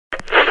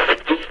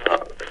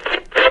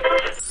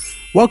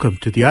Welcome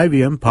to the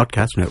IVM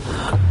Podcast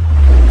Network.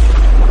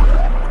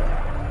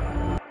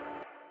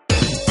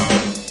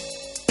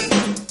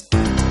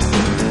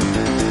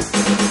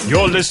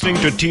 You're listening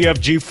to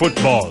TFG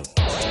Football.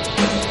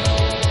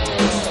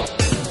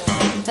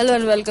 Hello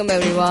and welcome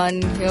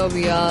everyone. Here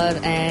we are,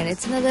 and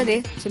it's another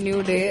day. It's a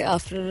new day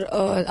after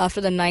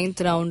the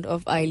 9th round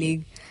of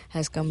I-League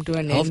has come to an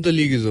end. Half the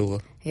league is over.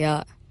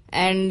 Yeah,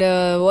 and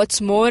what's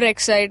more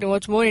exciting,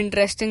 what's more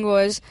interesting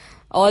was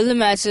all the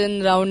matches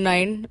in round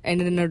 9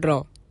 ended in a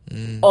draw.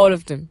 All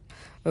of them.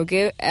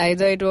 Okay,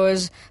 either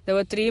there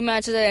were 3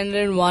 matches that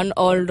ended in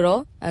 1-1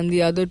 draw, and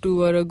the other 2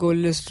 were a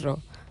goalless draw.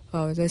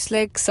 Wow, that's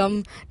like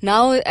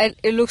now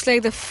it looks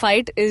like the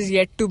fight is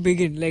yet to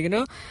begin. Like,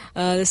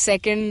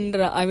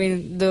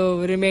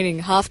 the remaining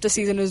half the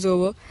season is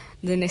over.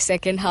 The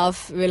second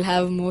half will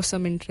have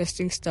some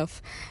interesting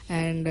stuff.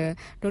 And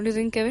don't you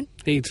think, Kevin?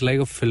 Hey, it's like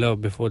a filler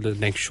before the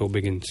next show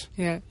begins.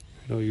 Yeah.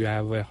 You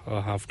have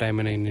a half-time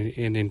and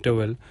an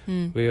interval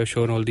where you're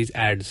shown all these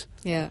ads.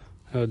 Yeah.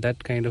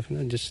 That kind of,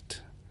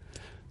 just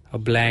a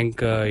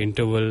blank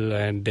interval,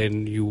 and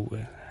then you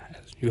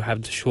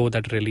have the show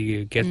that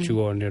really gets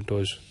you on your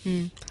toes.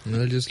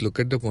 Well, just look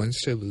at the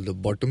points table. The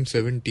bottom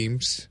 7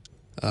 teams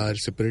are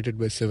separated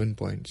by 7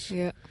 points.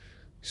 Yeah.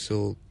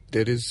 So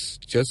there is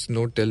just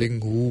no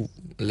telling who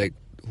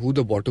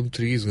the bottom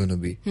 3 is going to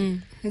be.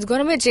 It's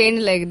going to be a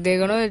change.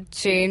 They're going to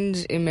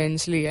change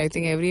immensely. I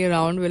think every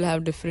round will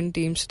have different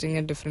teams sitting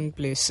at different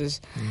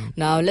places.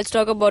 Now, let's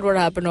talk about what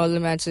happened all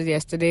the matches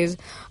yesterday's.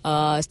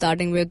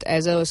 Starting with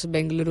Aizawl versus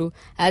Bengaluru.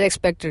 As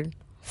expected.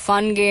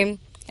 Fun game.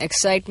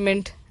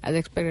 Excitement. As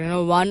expected.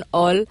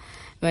 1-1.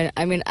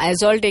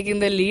 Aizawl taking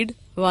the lead.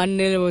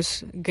 1-0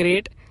 was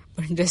great.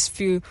 But just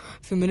few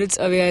minutes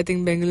away, I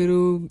think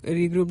Bengaluru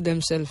regrouped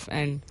themselves.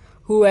 And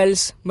who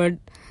else but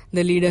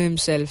the leader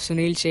himself,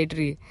 Sunil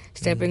Chetri,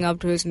 stepping up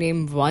to his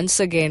name once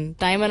again.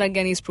 Time and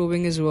again he's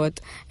proving his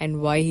worth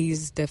and why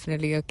he's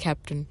definitely a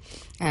captain.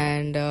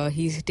 And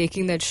he's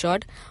taking that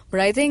shot. But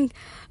I think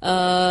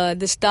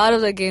the star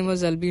of the game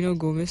was Albino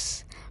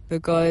Gomez,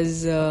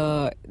 because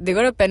they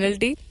got a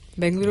penalty.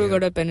 Bengaluru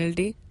got a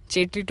penalty.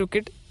 Chetri took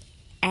it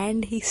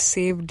and he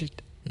saved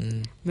it.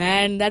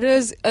 Man, it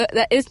was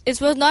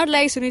not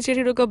like Sunil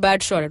Chetri took a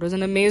bad shot. It was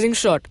an amazing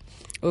shot.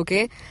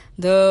 Okay,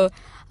 the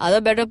other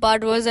better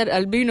part was that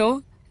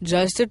Albino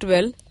judged it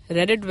well,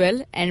 read it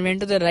well, and went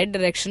to the right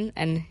direction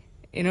and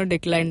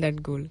declined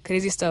that goal.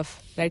 Crazy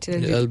stuff, right?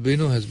 Yeah,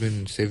 Albino has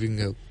been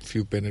saving a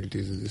few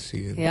penalties this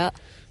season. Yeah.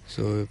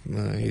 So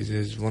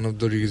he's one of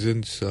the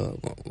reasons,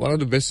 one of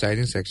the best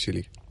signings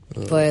actually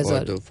for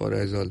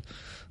Aizawl.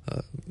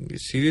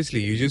 Seriously,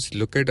 you just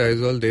look at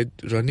Aizawl, they're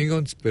running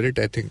on spirit,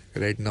 I think,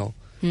 right now.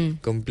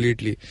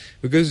 Completely.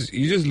 Because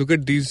you just look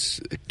at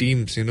these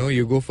teams,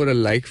 you go for a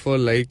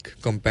like-for-like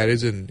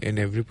comparison in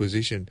every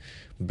position.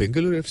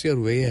 Bengaluru FC are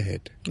way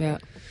ahead. Yeah.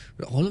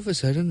 All of a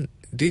sudden,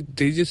 they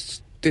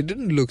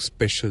didn't look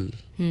special.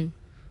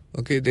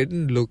 Okay, they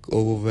didn't look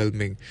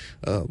overwhelming.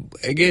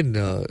 Again,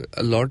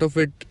 a lot of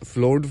it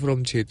flowed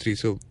from Chetri.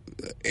 So,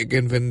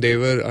 again, when they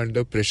were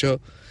under pressure,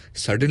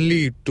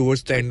 suddenly,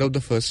 towards the end of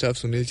the first half,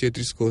 Sunil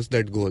Chetri scores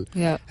that goal.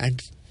 Yeah.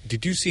 And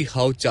did you see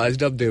how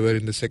charged up they were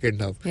in the second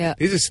half? Yeah.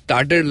 They just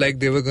started like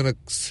they were going to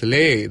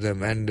slay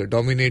them and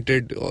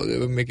dominated. They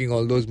were making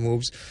all those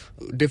moves.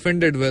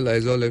 Defended well,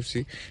 Aizawl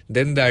FC.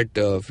 Then that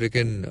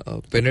freaking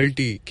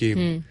penalty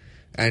came.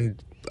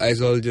 And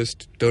Aizawl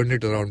just turned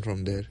it around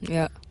from there.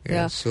 Yeah.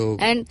 So,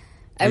 and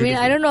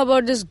I don't know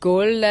about this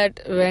goal that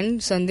when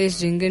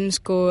Sandesh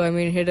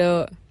Jingan hit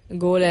a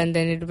goal and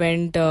then it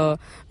went.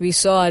 We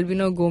saw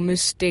Albino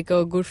Gomez take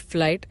a good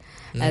flight,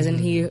 as in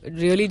he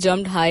really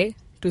jumped high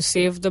to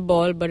save the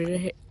ball, but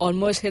it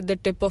almost hit the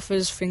tip of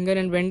his finger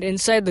and went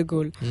inside the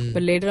goal.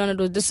 But later on it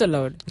was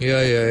disallowed.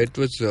 Yeah, it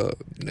was.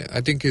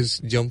 I think his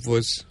jump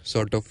was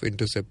sort of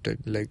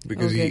intercepted,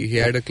 because he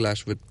had a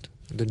clash with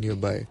the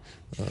nearby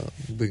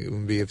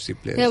BFC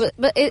players. Yeah,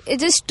 but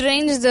it's just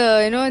strange.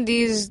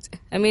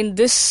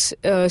 This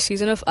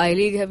season of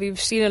I-League,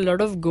 we've seen a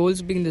lot of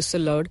goals being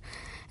disallowed.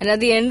 And at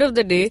the end of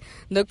the day,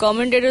 the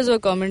commentators were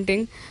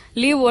commenting,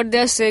 leave what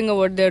they're saying or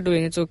what they're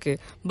doing, it's okay.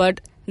 But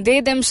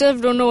they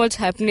themselves don't know what's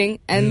happening.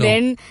 And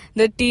then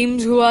the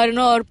teams who are,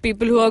 or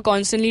people who are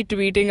constantly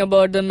tweeting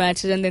about the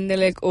matches, and then they're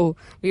like, oh,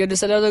 we have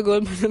disallowed the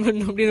goal, but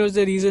nobody knows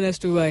the reason as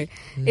to why.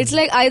 It's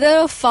like either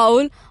a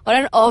foul or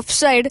an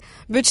offside,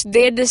 which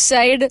they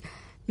decide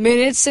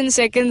minutes and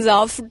seconds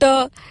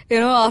after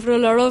a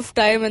lot of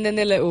time, and then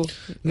they're like, oh.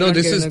 No,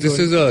 this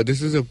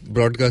is a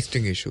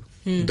broadcasting issue.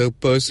 The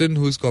person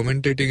who's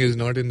commentating is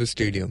not in the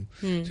stadium,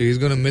 so he's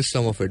gonna miss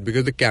some of it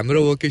because the camera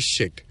work is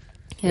shit.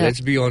 Yeah. Let's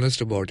be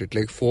honest about it.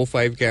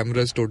 4-5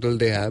 cameras total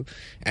they have,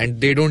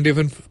 and they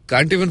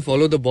can't even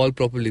follow the ball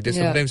properly. They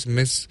sometimes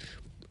miss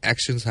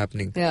actions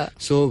happening. Yeah.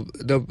 So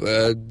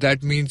that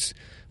means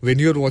when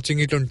you're watching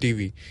it on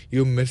TV,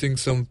 you're missing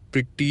some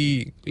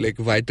pretty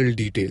vital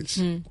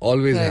details.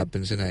 Always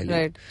happens in I-League.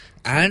 Right.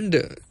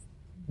 And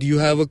you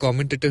have a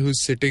commentator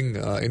who's sitting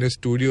in a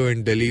studio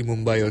in Delhi,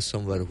 Mumbai or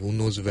somewhere. Who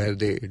knows where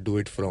they do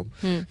it from.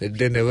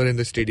 They're never in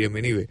the stadium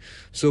anyway.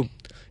 So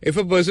if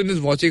a person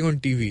is watching on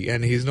TV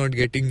and he's not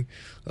getting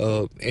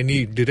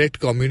any direct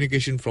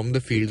communication from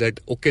the field that,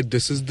 okay,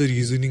 this is the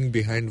reasoning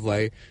behind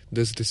why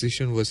this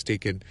decision was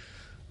taken,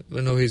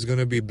 he's going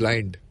to be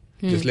blind.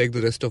 Just like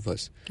the rest of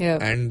us. Yeah.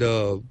 And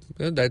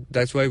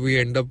that's why we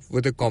end up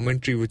with a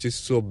commentary which is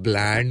so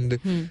bland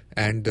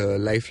and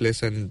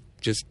lifeless and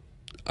just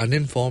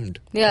uninformed,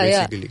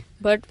 basically. Yeah.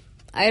 But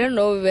I don't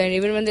know,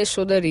 even when they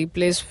show the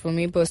replays, for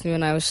me personally,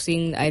 when I was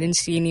seeing, I didn't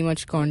see any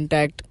much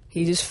contact.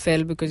 He just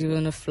fell because he was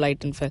on a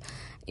flight and fell.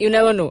 You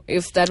never know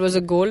if that was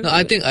a goal. No,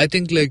 I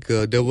think like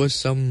there was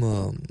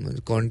some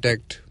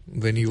contact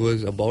when he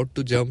was about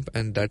to jump,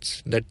 and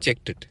that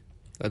checked it.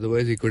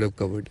 Otherwise, he could have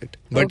covered it.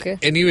 But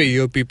anyway,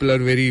 your people are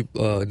very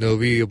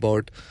nervy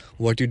about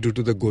what you do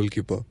to the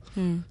goalkeeper.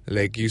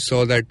 Like you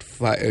saw that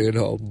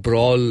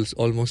brawl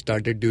almost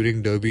started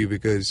during Derby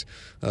because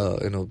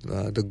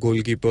the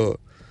goalkeeper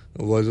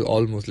was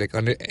almost like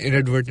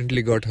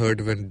inadvertently got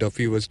hurt when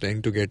Duffy was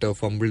trying to get a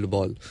fumbled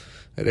ball.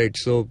 Right,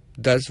 so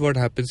that's what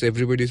happens.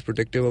 Everybody is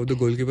protective of the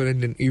goalkeeper,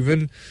 and then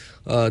even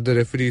the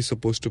referee is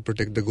supposed to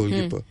protect the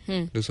goalkeeper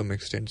to some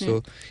extent.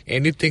 So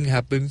anything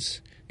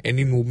happens,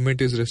 any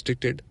movement is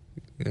restricted,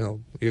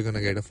 you're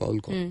gonna get a foul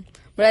call.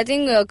 But I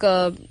think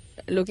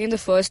looking the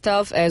first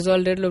half,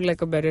 Aizawl did look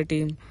like a better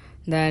team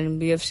than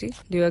BFC.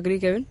 Do you agree,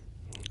 Kevin?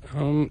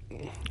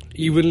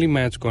 Evenly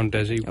matched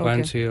contest. You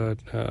can't say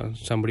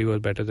somebody was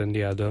better than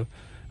the other.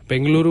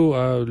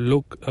 Bengaluru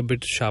look a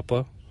bit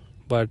sharper,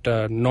 but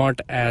not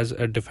as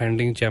a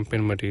defending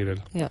champion material.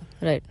 Yeah,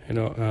 right.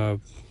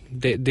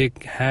 They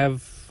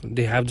have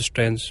the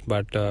strengths,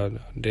 but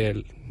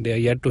they are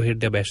yet to hit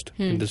their best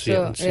in this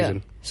season. Yeah.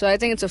 So I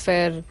think it's a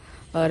fair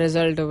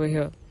result over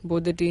here.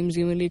 Both the teams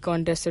evenly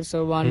contested,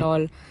 so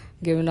 1-1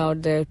 given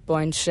out their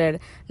points shared.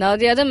 Now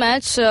the other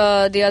match,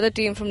 the other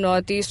team from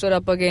Northeast were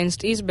up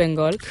against East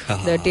Bengal,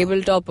 the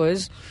table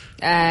toppers,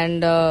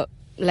 and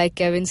like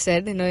Kevin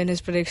said, in his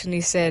prediction,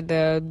 he said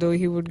though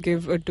he would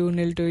give a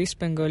 2-0 to East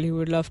Bengal, he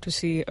would love to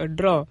see a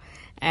draw.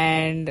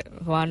 And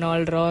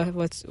 1-1 draw,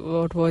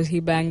 what was he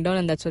banged on,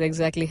 and that's what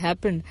exactly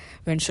happened.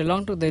 When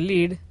Shillong took the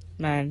lead,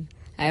 man,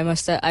 I'm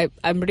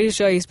pretty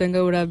sure East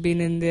Bengal would have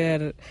been in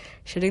there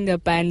shitting their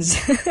pants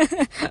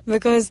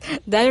because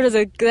that was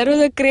a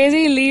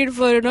crazy lead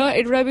for it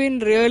would have been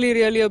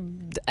really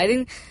I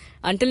think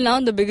until now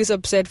the biggest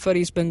upset for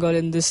East Bengal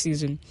in this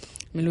season.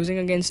 I mean, losing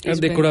against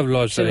East Bengal. They could have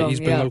lost. Shillong,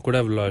 East Bengal could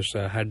have lost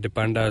had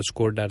Dipanda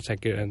scored that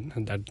second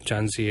and that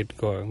chance he had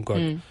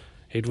got.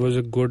 It was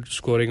a good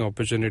scoring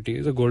opportunity.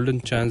 It's a golden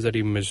chance that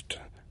he missed.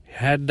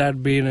 Had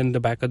that been in the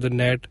back of the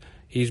net,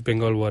 East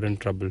Bengal were in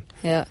trouble.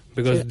 Yeah.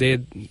 Because they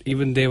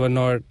were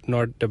not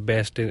the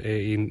best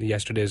in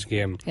yesterday's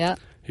game. Yeah.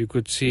 You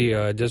could see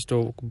just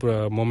a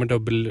moment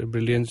of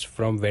brilliance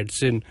from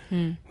Wedson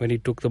when he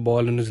took the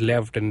ball in his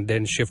left and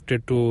then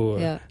shifted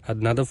to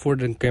another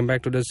foot and came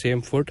back to the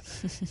same foot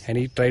and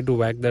he tried to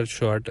whack that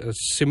shot. A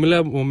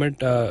similar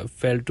moment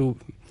fell to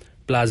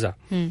Plaza,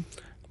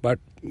 but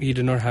he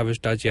did not have his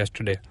touch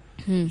yesterday.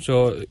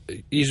 So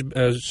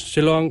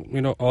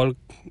Shillong, all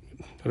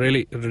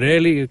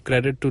really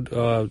credit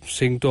to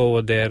Singto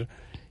over there.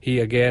 He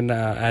again,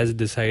 as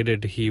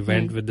decided, he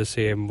went with the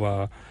same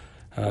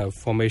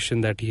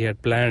formation that he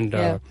had planned.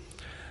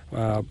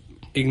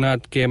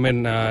 Ignat came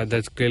in,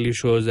 that clearly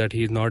shows that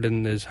he's not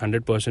in his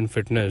 100%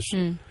 fitness.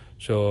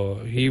 So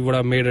he would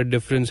have made a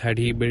difference had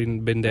he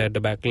been there at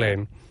the back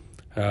line.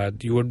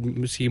 You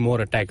would see more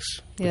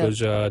attacks because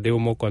they were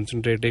more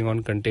concentrating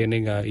on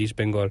containing East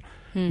Bengal.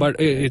 But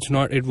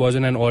it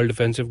wasn't an all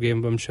defensive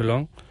game from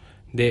Shillong.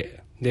 They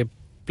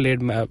played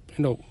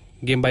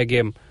game by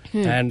game,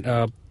 and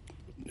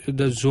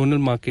the zonal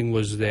marking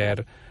was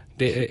there.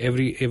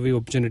 Every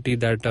opportunity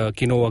that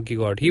Kinowaki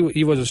got,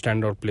 he was a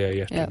standout player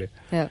yesterday.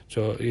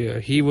 So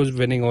he was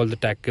winning all the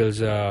tackles.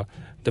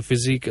 The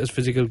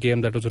physical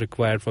game that was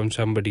required from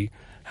somebody.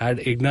 Had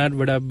Ignat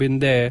would have been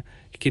there,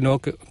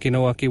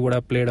 Kinowaki would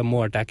have played a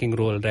more attacking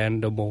role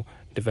than the more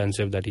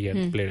defensive that he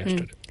had played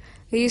yesterday.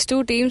 These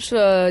two teams,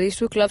 these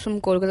two clubs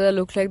from Kolkata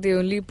look like they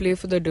only play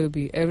for the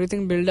derby.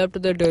 Everything build up to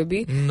the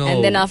derby. No.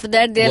 And then after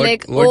that, they're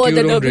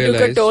the derby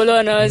took a toll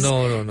on us.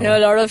 No. A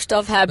lot of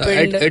stuff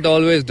happened. It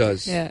always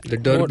does. Yeah. The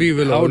derby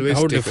will always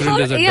How differ.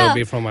 different is a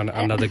derby from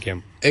another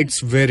game? It's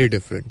very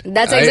different.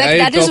 That's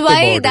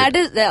exactly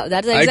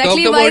that's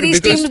exactly why these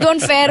teams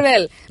don't fare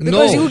well.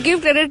 Because you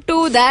give credit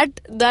to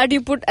that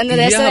you put, and the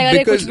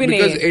rest because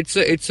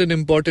it's an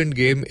important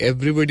game.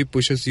 Everybody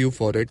pushes you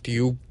for it.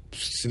 You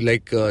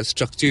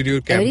structure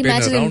your campaign every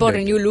match is around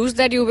important. it. You lose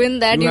that, you win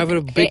that. You have a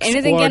big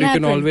anything squad. Can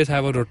happen. You can always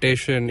have a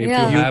rotation. If you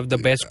have the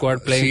best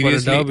squad playing for a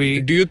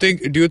derby. Do you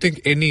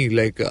think any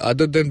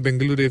other than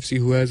Bengaluru FC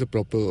who has a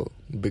proper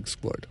big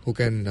squad who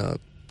can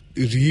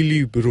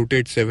really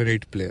rotate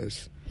 7-8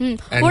 players?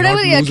 and Whatever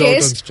not your lose out on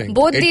case, strength.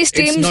 both these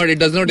teams, it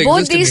does not both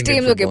exist in these Indian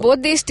teams, okay, football.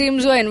 both these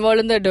teams who are involved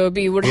in the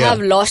derby would Yeah.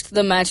 have lost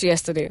the match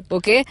yesterday.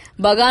 Okay,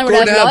 Bagan would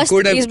Could have lost.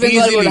 could have, East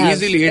Bengal would have.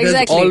 easily. It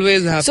exactly. has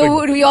always happened.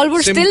 So we all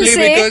would Simply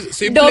still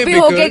say derby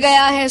hoke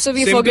gaya hai, so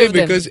we forgive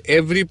them. because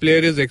every player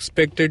is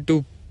expected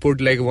to put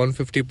like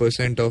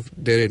 150% of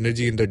their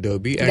energy in the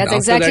derby, and That's after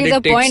exactly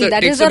that, the it point. takes a, That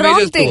takes is the a wrong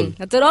major thing. toll.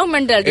 That's the wrong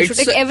mentality. You should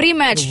take every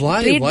match.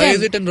 Why? Treat Why them.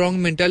 is it a wrong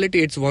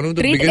mentality? It's one of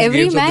the Treat biggest every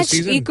games of the match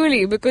season.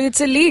 equally because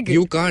it's a league.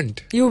 You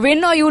can't. You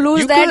win or you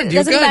lose, You that can't,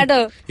 doesn't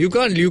matter. You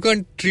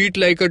can't treat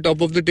like a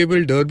top of the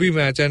table derby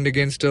match and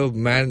against a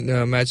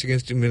match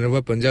against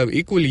Minerva Punjab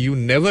equally. You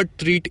never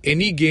treat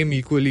any game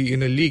equally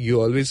in a league.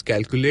 You always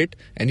calculate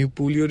and you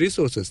pool your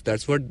resources.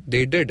 That's what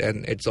they did,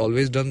 and it's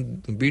always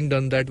been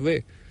done that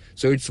way.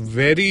 So it's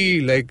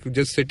very like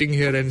just sitting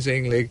here and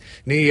saying like,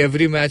 nee,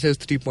 every match has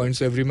 3 points,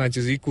 so every match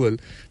is equal.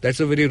 That's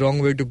a very wrong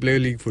way to play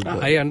league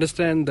football. I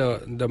understand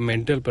the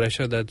mental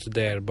pressure that's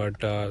there, but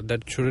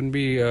that shouldn't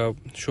be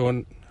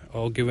shown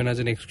or given as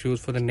an excuse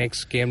for the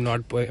next game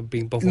not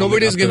being performed.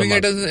 Nobody is up to the giving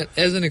it mark.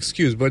 as an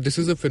excuse, but this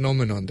is a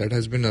phenomenon that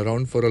has been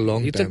around for a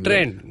long It's time. a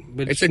trend.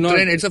 It's a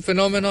trend. It's a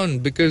phenomenon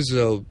because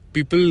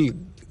people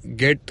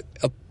get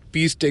a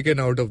piece taken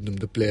out of them,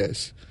 the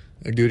players,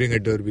 during a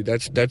derby.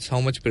 That's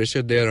how much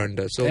pressure they are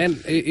under. So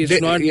And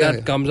it's not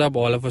that comes up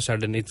all of a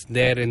sudden. It's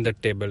there in the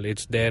table.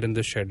 It's there in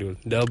the schedule.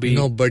 Derby.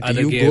 No, but other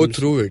you games. go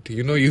through it.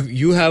 You know,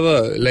 you have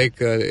a like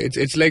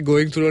it's like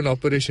going through an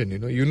operation.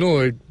 You know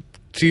it.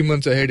 3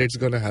 months ahead it's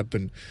going to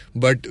happen,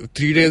 but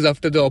 3 days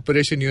after the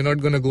operation you're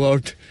not going to go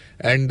out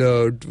and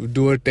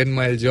do a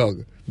 10-mile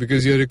jog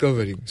because you're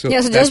recovering. So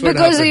Yes, that's just what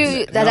because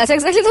happens. that's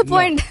exactly the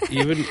point.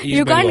 Even East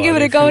You can't Bengal, give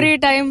if recovery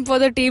time for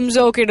the teams.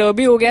 Okay,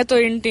 derby हो गया तो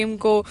इन team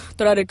को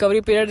थोड़ा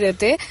recovery period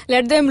देते.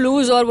 Let them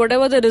lose or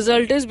whatever the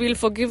result is, we'll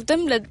forgive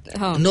them. No,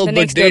 the but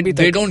next they derby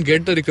they तक. don't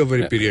get the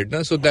recovery period,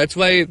 na? So that's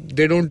why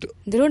they don't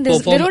They don't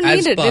perform need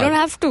as it. par. They don't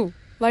have to.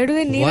 Why do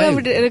they need Why?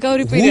 a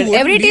recovery Who period? wouldn't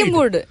Every team need?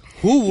 would.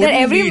 Who wouldn't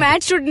Then every need?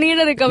 match should need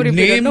a recovery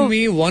period. Name No.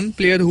 me one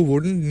player who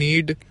wouldn't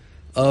need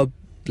a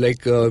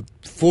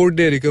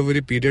 4-day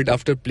recovery period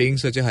after playing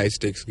such a high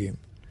stakes game.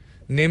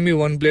 Name me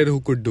one player who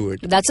could do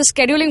it. That's a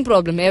scheduling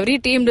problem. Every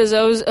team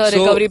deserves a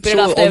recovery period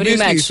after every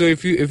obviously, match. So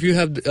if you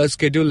have a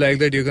schedule like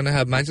that, you're going to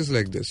have matches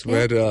like this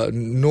where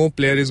no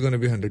player is going to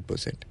be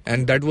 100%,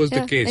 and that was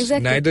the case.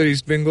 Exactly. Neither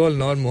East Bengal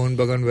nor Mohun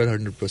Bagan were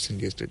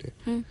 100% yesterday.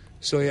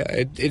 So yeah,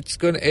 it's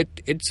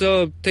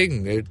a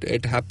thing.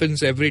 It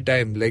happens every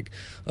time. Like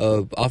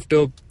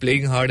after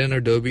playing hard in a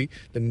derby,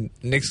 the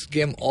next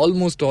game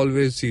almost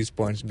always sees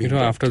points being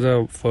dropped. after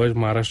the first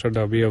Maharashtra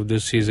derby of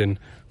this season,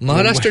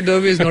 Maharashtra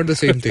derby is not the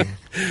same thing.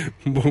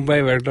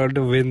 Mumbai went on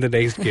to win the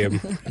next game.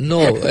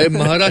 No, a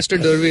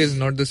Maharashtra derby is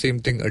not the same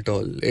thing at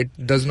all. It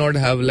does not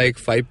have like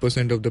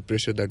 5% of the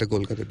pressure that a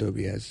Kolkata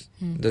derby has.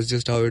 That's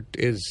just how it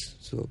is.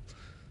 So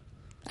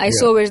I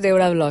so wish they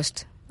would have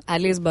lost. At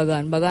least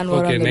Bagan. Bagan were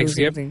Okay, on the next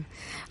losing game. thing.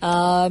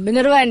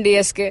 Minerva and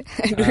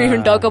DSK. Do we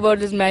even talk about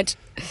this match?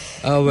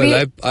 I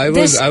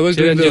was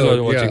doing Chiranjeev was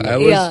watching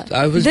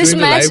I was this doing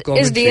the match live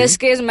commentary. is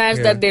DSK's match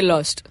that they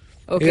lost.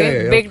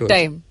 Okay, Yeah, big of course.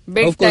 time.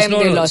 Big Of course, time no,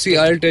 they no. lost. See, it.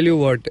 I'll tell you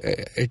what.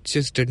 It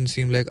just didn't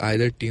seem like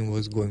either team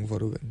was going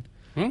for a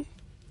win.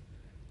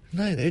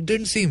 No, it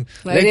didn't seem.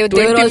 Why like they were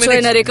 20 also in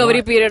a minutes-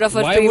 recovery period of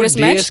a Why would previous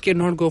match. DSK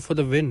not go for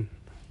the win?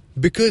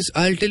 Because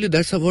I'll tell you,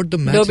 that's what the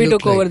match Derby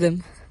looked took like. over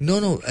them.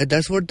 No,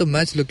 that's what the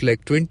match looked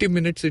like. 20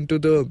 minutes into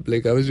the,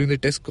 I was doing the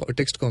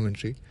text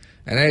commentary,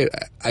 and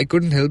I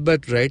couldn't help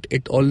but write,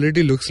 it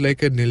already looks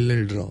like a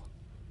 0-0 draw.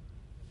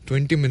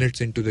 20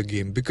 minutes into the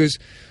game, because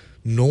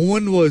no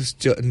one was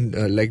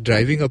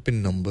driving up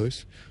in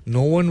numbers.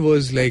 No one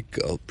was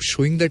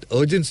showing that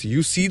urgency.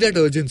 You see that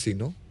urgency,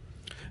 no?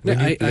 When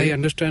you I play.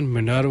 understand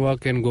Minerva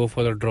can go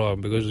for the draw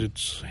because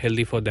it's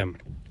healthy for them.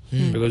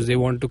 Because they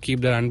want to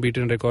keep their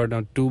unbeaten record.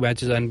 Now 2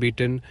 matches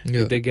unbeaten.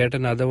 Yeah. If they get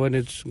another one,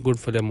 it's good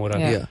for their morale.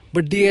 Yeah.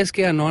 But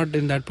DSK are not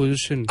in that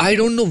position. I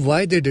don't know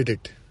why they did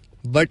it,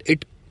 but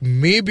it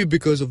may be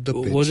because of the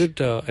pitch. Was it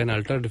an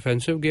ultra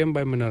defensive game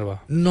by Minerva?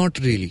 Not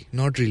really.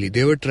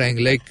 They were trying.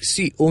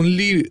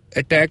 Only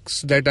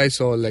attacks that I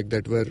saw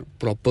that were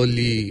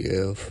properly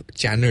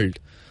channeled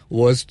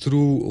was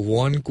through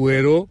Juan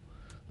Cuero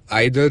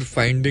either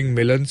finding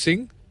Milan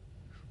Singh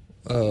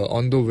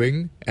on the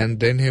wing and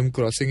then him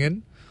crossing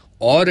in,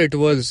 or it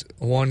was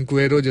Juan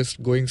Cuero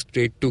just going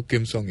straight to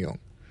Kim Song-yong.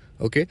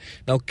 Okay.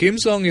 Now Kim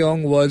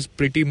Song-yong was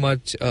pretty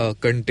much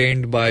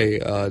contained by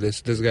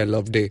this guy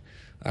Loveday,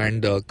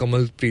 and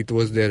Kamal Preet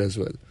was there as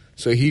well.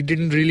 So he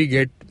didn't really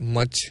get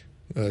much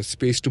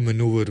space to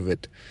maneuver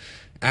with.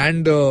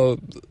 And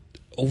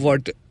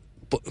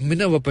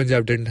Minerva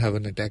Punjab didn't have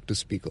an attack to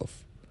speak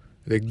of.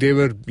 They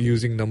were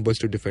using numbers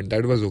to defend.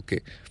 That was okay.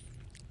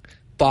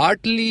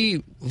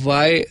 Partly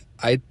why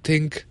I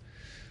think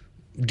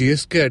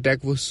DSK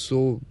attack was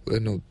so,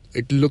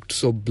 it looked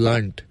so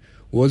blunt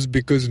was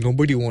because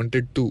nobody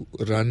wanted to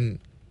run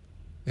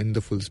in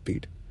the full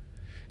speed.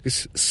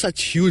 It's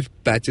such huge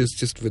patches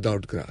just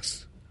without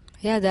grass.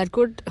 Yeah, that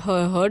could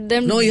hurt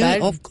them. No, yeah,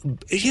 bad.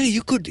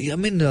 you could. I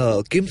mean,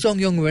 Kim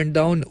Song-young went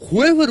down.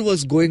 Whoever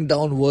was going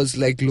down was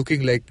like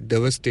looking like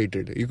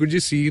devastated. You could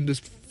just see in the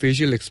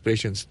facial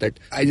expressions that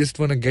I just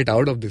want to get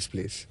out of this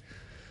place,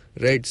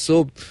 right?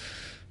 So,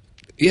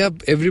 yeah,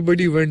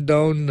 everybody went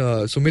down.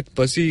 Sumit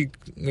Pasi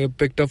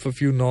picked up a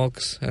few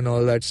knocks and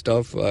all that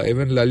stuff.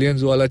 Even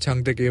Lalianzuala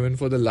Changte came in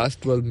for the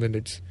last 12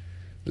 minutes.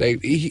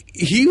 Like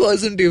he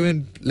wasn't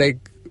even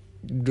like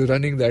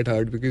running that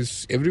hard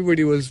because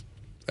everybody was,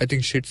 I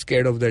think, shit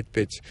scared of that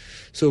pitch.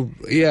 So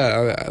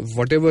yeah,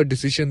 whatever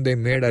decision they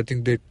made, I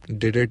think they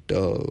did it,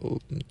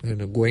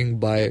 going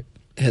by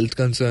health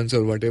concerns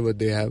or whatever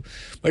they have.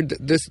 But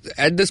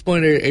at this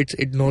point, it's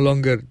no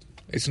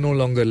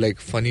longer like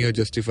funny or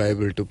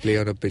justifiable to play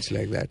on a pitch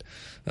like that.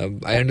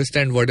 I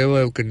understand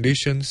whatever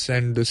conditions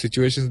and the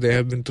situations they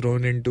have been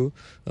thrown into,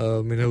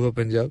 Minerva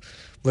Punjab,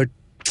 but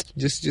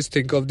just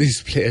think of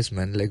these players,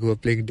 man, like who are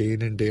playing day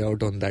in and day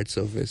out on that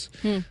surface.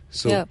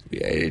 So yeah,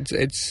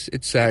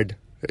 it's sad.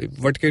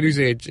 What can you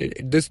say?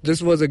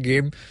 This was a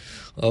game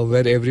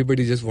where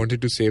everybody just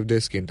wanted to save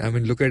their skin. I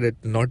mean, look at it.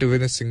 Not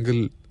even a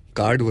single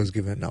card was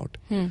given out.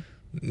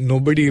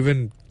 Nobody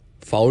even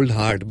fouled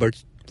hard, but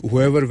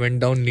whoever went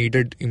down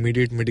needed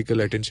immediate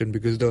medical attention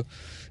because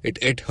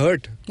it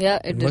hurt. Yeah,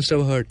 it must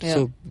have hurt. Yeah.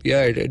 So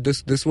yeah,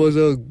 this was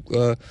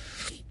a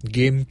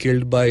game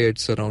killed by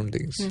its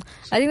surroundings.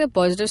 I think the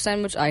positive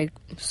sign which I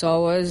saw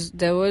was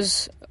there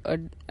was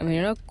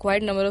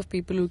quite a number of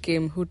people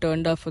who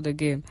turned up for the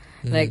game.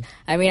 Like,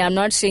 I mean, I'm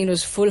not saying it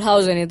was full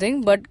house or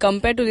anything, but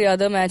compared to the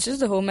other matches,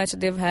 the home match that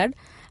they've had,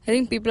 I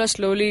think people are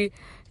slowly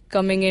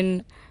coming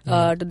in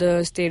to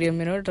the stadium,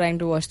 trying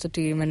to watch the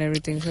team and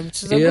everything. So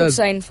which is a good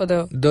sign for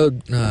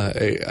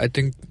I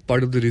think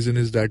part of the reason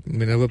is that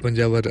Minerva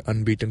Punjab are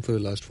unbeaten for the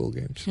last 4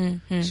 games.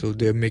 So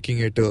they're making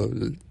it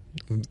a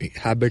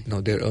habit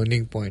now. They're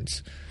earning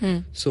points.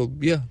 So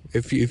yeah,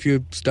 if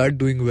you start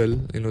doing well,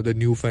 the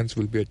new fans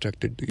will be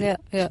attracted to you.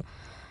 Yeah.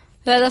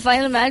 Well, the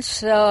final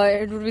match,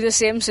 it would be the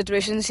same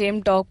situation,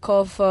 same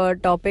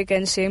topic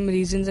and same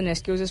reasons and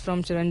excuses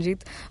from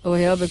Chiranjit over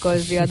here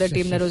because the other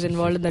team that was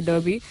involved in the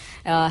derby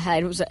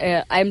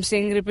I'm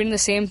saying repeating the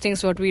same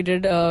things what we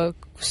did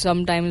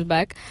some times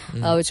back,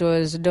 which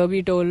was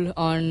derby toll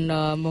on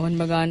Mohun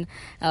Bagan.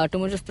 Too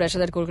much of pressure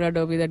that Kolkata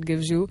derby that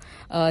gives you.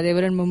 They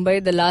were in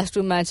Mumbai. The last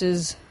 2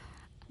 matches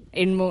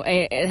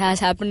it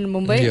has happened in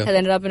Mumbai, has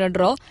ended up in a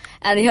draw,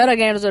 and here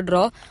again it was a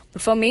draw.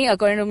 But for me,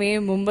 according to me,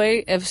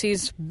 Mumbai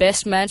FC's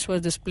best match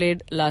was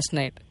displayed last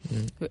night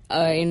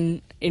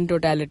in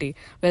totality.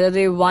 Whether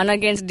they won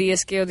against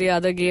DSK or the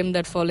other game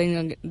that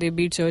following they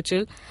beat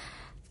Churchill,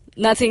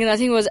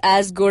 nothing was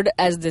as good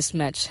as this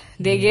match.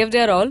 They gave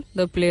their all,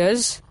 the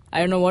players.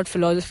 I don't know what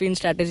philosophy and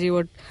strategy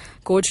what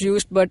coach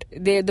used, but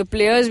the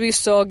players we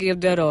saw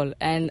gave their all.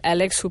 And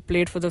Alex, who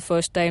played for the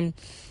first time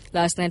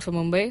last night for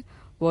Mumbai,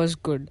 was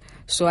good.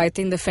 So I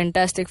think the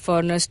fantastic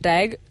foreigners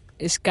tag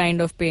is kind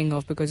of paying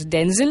off because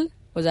Denzel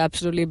was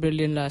absolutely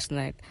brilliant last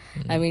night.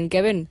 I mean,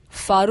 Kevin,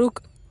 Farooq,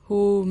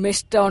 who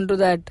missed onto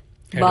that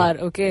bar,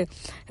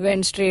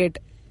 went straight.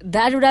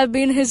 That would have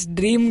been his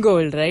dream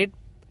goal, right?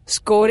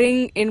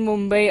 Scoring in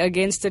Mumbai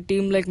against a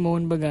team like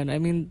Mohun Bagan. I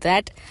mean,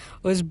 that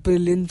was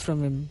brilliant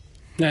from him.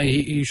 Yeah,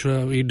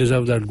 he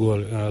deserved that goal.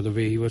 The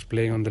way he was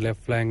playing on the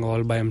left flank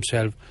all by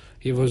himself.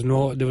 There was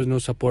no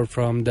support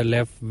from the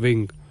left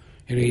wing.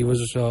 He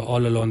was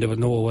all alone. There was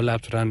no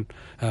overlaps runs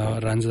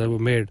that were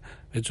made.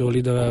 It's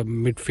only the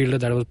midfielder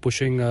that was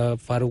pushing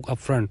Farooq up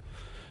front.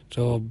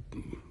 So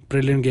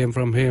brilliant game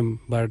from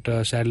him, but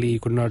sadly he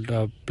could not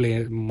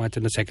play much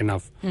in the second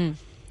half.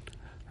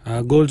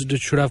 Goals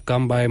should have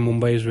come by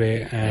Mumbai's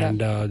way, and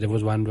there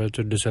was one which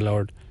was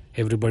disallowed.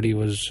 Everybody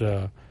was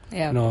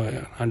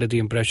under the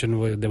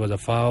impression there was a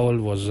foul,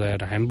 was there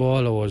a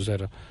handball, or was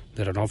there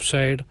an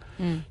offside?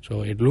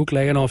 So it looked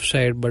like an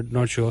offside, but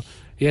not sure.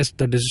 Yes,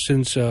 the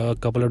decisions, a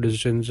couple of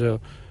decisions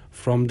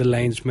from the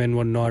linesmen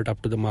were not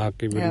up to the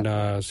mark.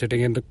 Even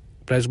sitting in the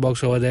press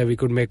box over there, we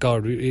could make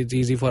out. It's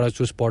easy for us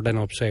to spot an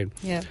offside.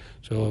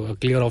 So a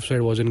clear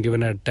offside wasn't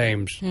given at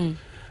times.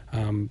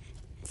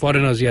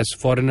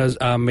 Foreigners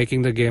are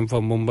making the game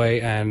for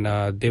Mumbai,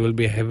 and they will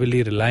be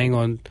heavily relying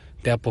on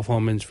their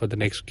performance for the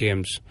next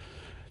games.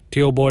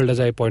 Theobald,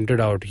 as I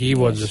pointed out, he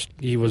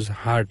was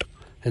heart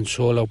and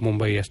soul of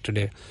Mumbai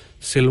yesterday.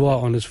 Silva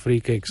on his free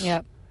kicks.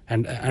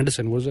 And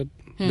Anderson, was it?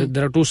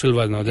 There are 2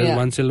 Silvas now. There's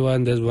one Silva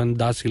and there's one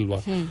Da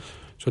Silva.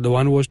 So the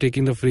one who was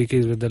taking the free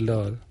kicks with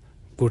the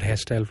good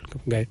hairstyle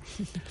guy.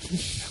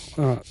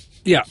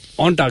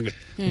 On target.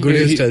 Good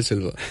hairstyle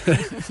Silva.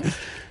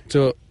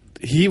 So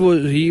he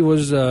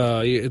was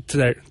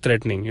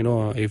threatening.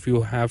 If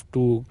you have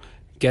to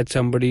get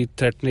somebody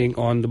threatening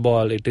on the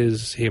ball, it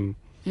is him.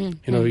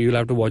 You'll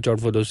have to watch out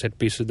for those set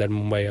pieces that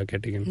Mumbai are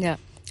getting in.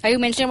 Are you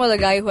mentioning about the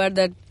guy who had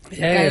that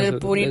kind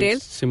of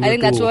ponytail? I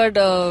think that's what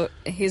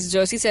his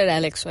jersey said,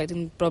 Alex. So I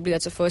think probably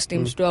that's the first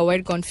team to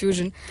avoid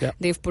confusion.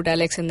 They've put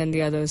Alex and then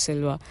the other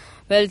Silva.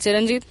 Well,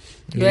 Chiranjit,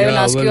 do I even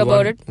ask you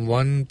about it?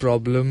 One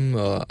problem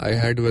I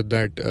had with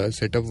that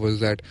setup was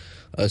that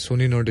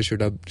Sony Node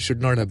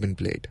should not have been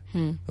played.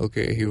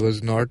 Okay, he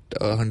was not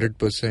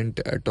 100%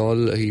 at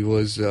all. He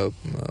was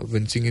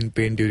wincing in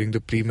pain during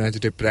the pre-match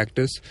day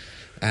practice,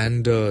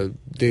 and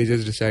they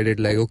just decided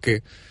like,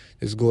 okay,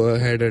 just go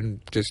ahead and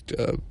just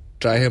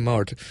try him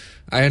out.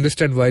 I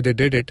understand why they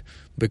did it,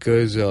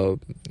 because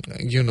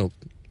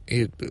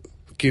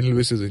Keane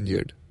Lewis is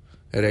injured.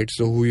 Right,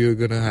 so who you're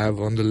gonna have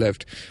on the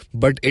left?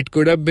 But it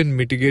could have been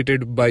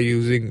mitigated by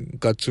using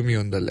Katsumi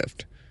on the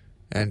left,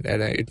 and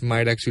it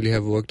might actually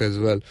have worked as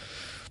well.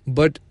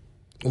 But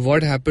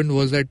what happened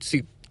was that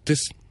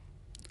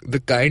the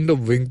kind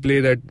of wing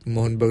play that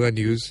Mohan Bagan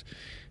used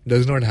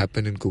does not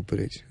happen in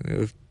Cooperage.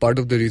 Part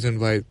of the reason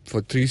why for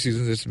 3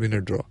 seasons it's been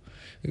a draw.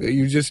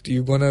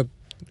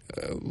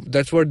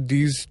 That's what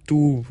these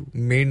two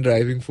main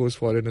driving force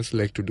foreigners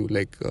like to do,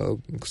 like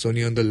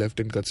Sony on the left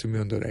and Katsumi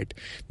on the right.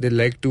 They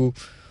like to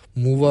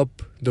move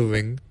up the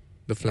wing,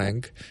 the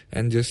flank,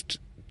 and just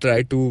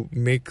try to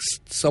make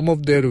some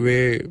of their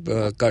way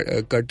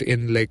cut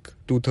in, like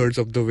 2/3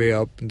 of the way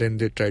up, then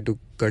they try to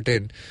cut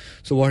in.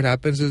 So what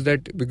happens is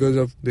that because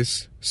of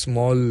this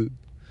small,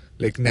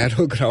 like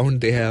narrow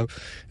ground they have,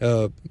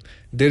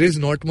 there is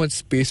not much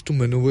space to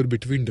maneuver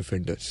between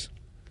defenders.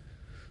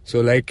 So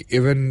like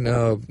even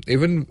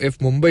if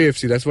Mumbai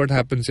FC, that's what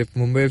happens. If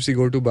Mumbai FC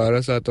go to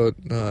Barasat or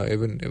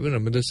even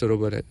Amritsar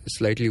Sarovar,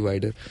 slightly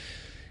wider,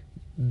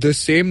 the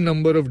same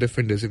number of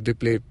defenders, if they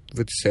play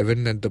with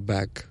 7 at the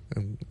back,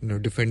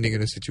 defending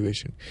in a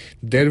situation,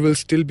 there will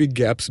still be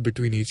gaps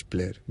between each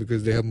player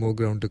because they have more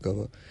ground to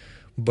cover.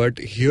 But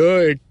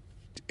here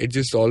it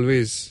just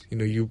always,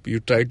 you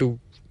try to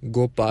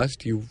go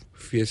past, you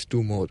face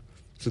 2 more.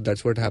 So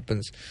that's what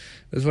happens.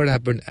 That's what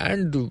happened.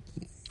 And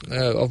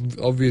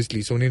obviously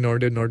Sony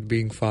Norde not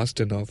being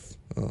fast enough,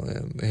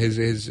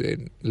 his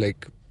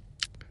like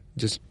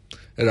just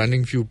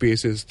running few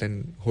paces,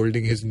 then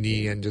holding his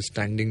knee and just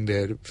standing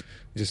there,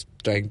 just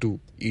trying to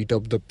eat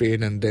up the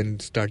pain and then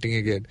starting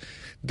again,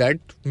 that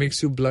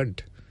makes you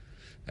blunt.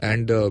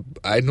 And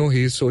I know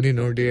he's Sony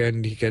Norde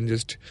and he can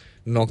just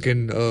knock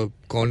in a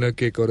corner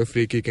kick or a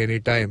free kick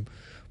anytime,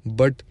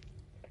 but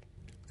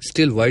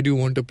still, why do you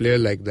want a player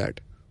like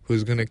that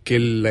who's gonna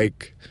kill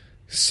like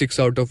 6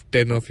 out of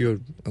 10 of your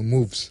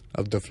moves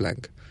up the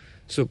flank?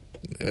 So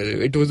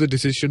it was a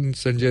decision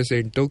Sanjay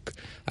Sen took.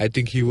 I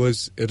think he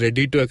was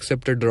ready to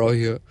accept a draw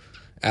here,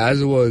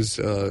 as was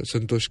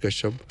Santosh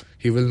Kashyap.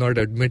 He will not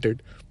admit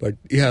it, but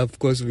yeah, of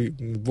course,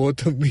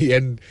 both me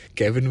and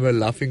Kevin were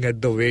laughing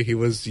at the way he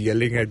was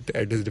yelling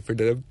at his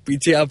defender,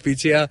 "Piche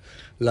aa,"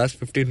 last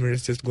 15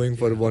 minutes just going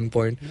for 1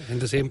 point. And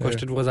the same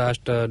question was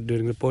asked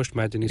during the post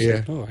match, and he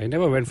said, "No, I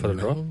never went for a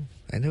draw.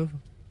 I never.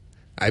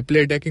 I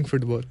play attacking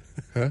football."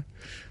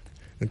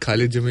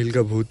 Khalid Jamil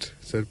ka bhoot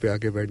sir pe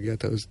aake baith gaya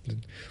tha us din.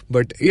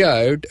 But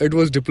yeah, it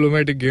was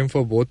diplomatic game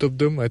for both of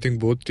them. I think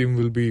both team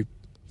will be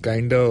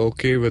kinda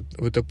okay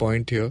with a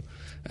point here.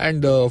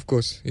 And of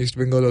course, East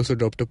Bengal also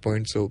dropped a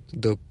point, so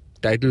the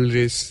title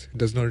race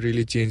does not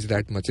really change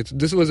that much.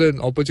 This was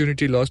an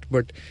opportunity lost,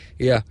 but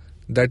yeah,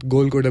 that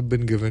goal could have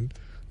been given.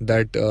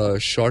 That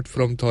shot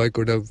from Thoy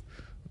could have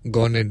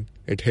gone in.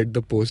 It hit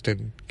the post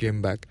and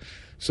came back.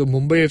 So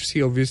Mumbai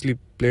FC obviously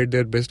played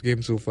their best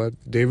game so far.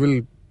 They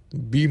will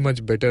be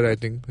much better, I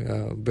think.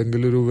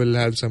 Bengaluru will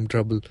have some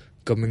trouble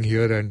coming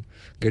here and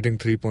getting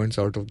 3 points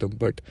out of them.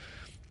 But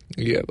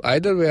yeah,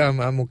 either way,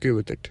 I'm okay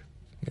with it.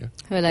 Yeah.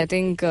 Well, I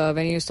think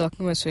when he was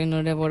talking about Sony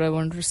Node, what I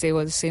wanted to say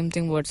was the same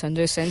thing what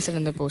Sanjay Sen said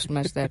in the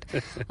post-match, that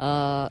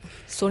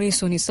Sony,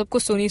 सबको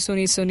Sony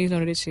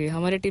Node चाहिए.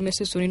 हमारे team में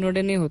से Sony Node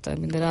नहीं होता. I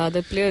mean, there are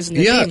other players in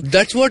the team.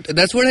 That's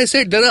what I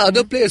said. There are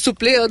other players, so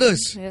play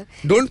others. Yeah.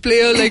 Don't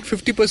play a like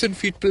 50%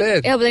 fit player.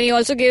 Yeah, but then he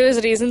also gave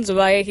his reasons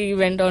why he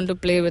went on to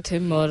play with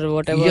him or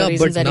whatever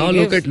reasons that he gave.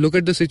 Yeah, but now look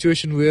at the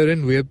situation we are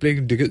in. We are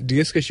playing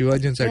DSK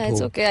Shivajans at home.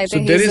 It's okay. I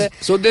think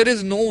so there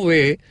is no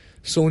way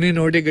Sony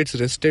Node gets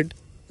rested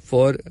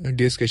for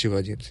DSK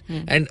Shivajans.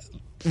 And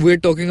we're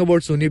talking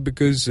about Sony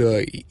because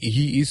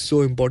he is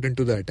so important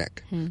to the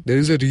attack. There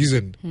is a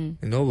reason,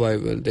 why.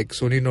 Well, like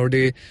Sony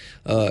Node,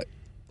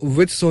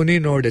 with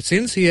Sony Node,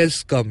 since he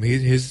has come,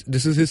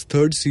 this is his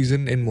 3rd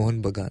season in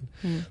Mohan Bagan.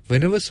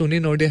 Whenever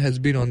Sony Node has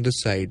been on the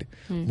side,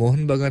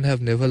 Mohan Bagan have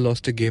never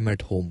lost a game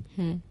at home.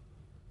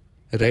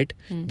 Right?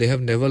 They have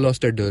never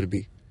lost a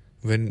derby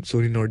when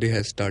Sony Node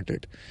has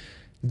started.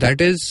 That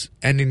is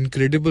an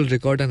incredible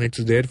record, and it's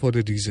there for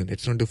a reason.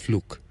 It's not a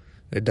fluke.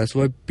 That's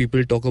why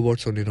people talk about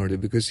Sony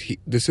Node, because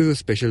this is a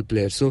special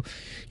player. So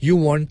you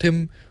want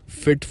him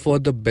fit for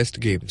the best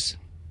games,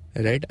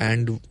 right?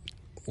 And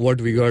what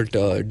we got,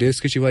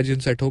 DSK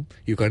Shivajans at home,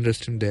 you can't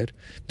rest him there.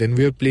 Then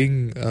we are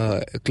playing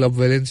Club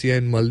Valencia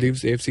in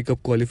Maldives, AFC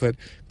Cup qualifier,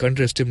 can't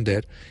rest him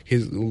there.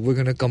 We're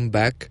gonna come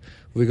back.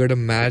 We got a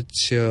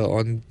match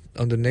on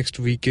the next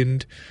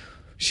weekend,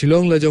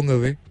 Shillong Lajong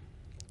away,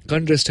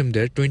 can't rest him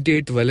there.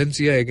 28th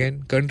Valencia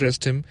again, can't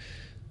rest him.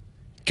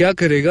 Kya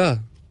karega?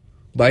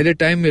 By the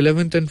time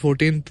 11th and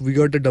 14th we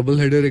got a double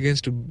header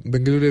against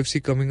Bengaluru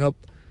FC coming up,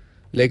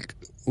 Like,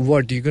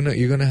 what? You're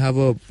gonna have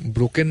a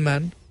broken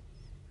man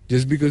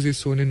just because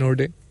he's Sony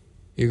Norde?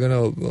 You're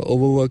gonna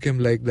overwork him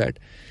like that?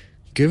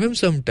 Give him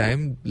some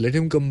time. Let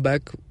him come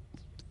back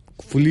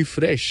fully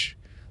fresh.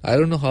 I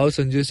don't know how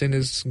Sanjay Sen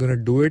is gonna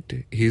do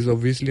it. He's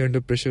obviously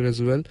under pressure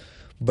as well.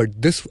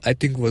 But this, I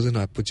think, was an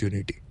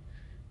opportunity.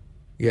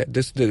 Yeah,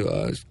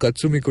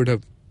 Katsumi could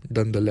have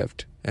done the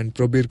left, and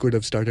Probir could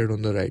have started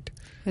on the right.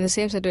 In the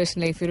same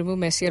situation, like if you remove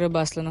Messi or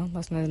Barcelona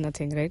is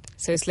nothing, right?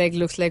 So it's like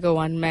looks like a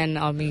one-man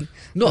army.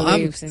 No,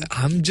 I'm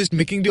just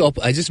making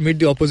I just made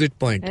the opposite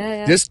point.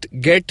 Yeah. Just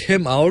get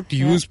him out.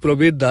 Use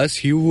Probir Das.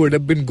 He would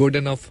have been good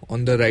enough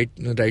on the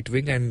right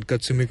wing, and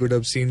Katsumi could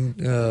have seen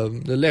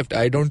the left.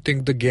 I don't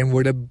think the game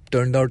would have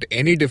turned out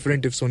any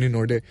different if Sony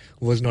Norde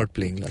was not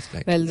playing last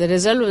night. Well, the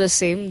result was the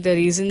same. The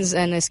reasons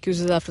and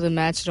excuses after the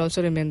match should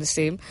also remain the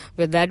same.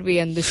 With that, we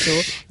end the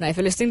show. Now, if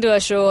you're listening to our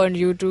show on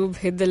YouTube,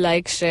 hit the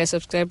like, share,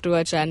 subscribe to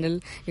our channel.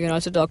 You can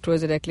also talk to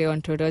us directly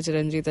on Twitter,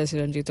 Chiranjita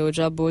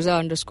Oja,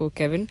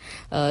 Boza_Kevin,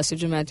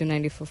 Siju Matthew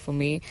 94 for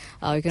me.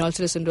 You can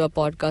also listen to our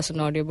podcast on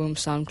Audio Boom,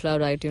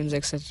 SoundCloud, iTunes,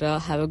 etc.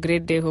 Have a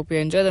great day. Hope you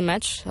enjoy the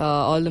match.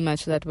 All the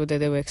matches that were there,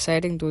 they were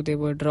exciting, though they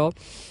were draw.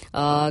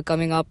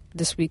 Coming up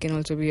this weekend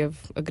also we have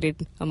a great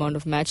amount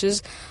of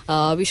matches.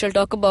 We shall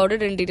talk about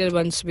it in detail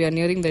once we are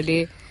nearing the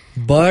day.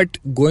 But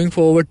going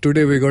forward,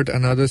 today we got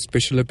another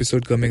special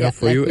episode coming up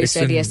for like you. We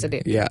said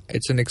yesterday. Yeah,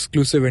 it's an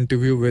exclusive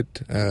interview with,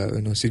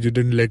 Siju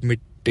didn't let me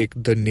take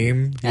the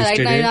name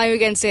yesterday. Right now you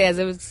can say as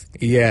it was.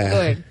 Yeah.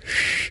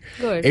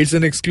 Go ahead. It's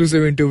an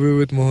exclusive interview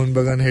with Mohun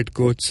Bagan head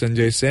coach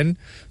Sanjay Sen.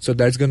 So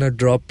that's going to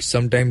drop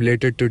sometime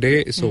later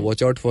today. So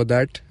watch out for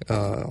that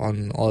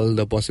on all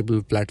the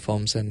possible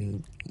platforms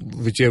and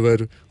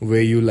whichever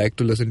way you like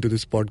to listen to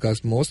this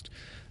podcast most.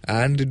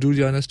 And do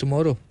join us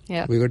tomorrow.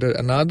 Yeah. We got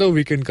another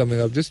weekend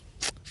coming up. Just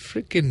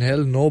freaking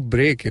hell, no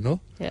break, Yeah.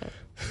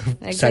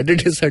 Exactly.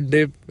 Saturday,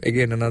 Sunday,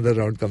 again another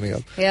round coming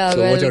up. Yeah, so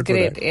well, watch out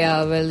great. For that.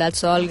 Yeah, well,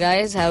 that's all,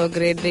 guys. Have a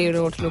great day. You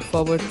know what to look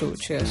forward to.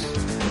 Cheers.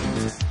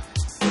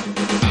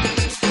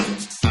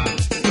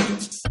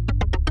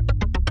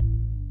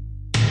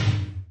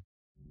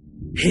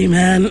 Hey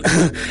man,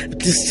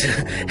 just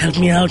help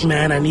me out,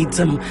 man. I need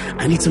some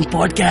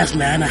podcast,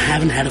 man. I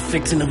haven't had a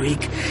fix in a week.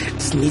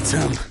 Just need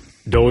some.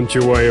 Don't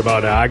you worry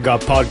about it. I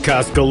got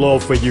podcast galore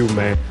for you,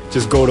 man.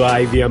 Just go to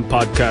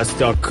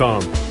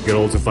ivmpodcast.com. You can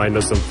also find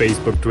us on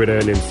Facebook, Twitter,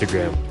 and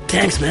Instagram.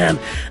 Thanks, man.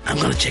 I'm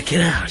gonna check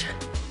it out.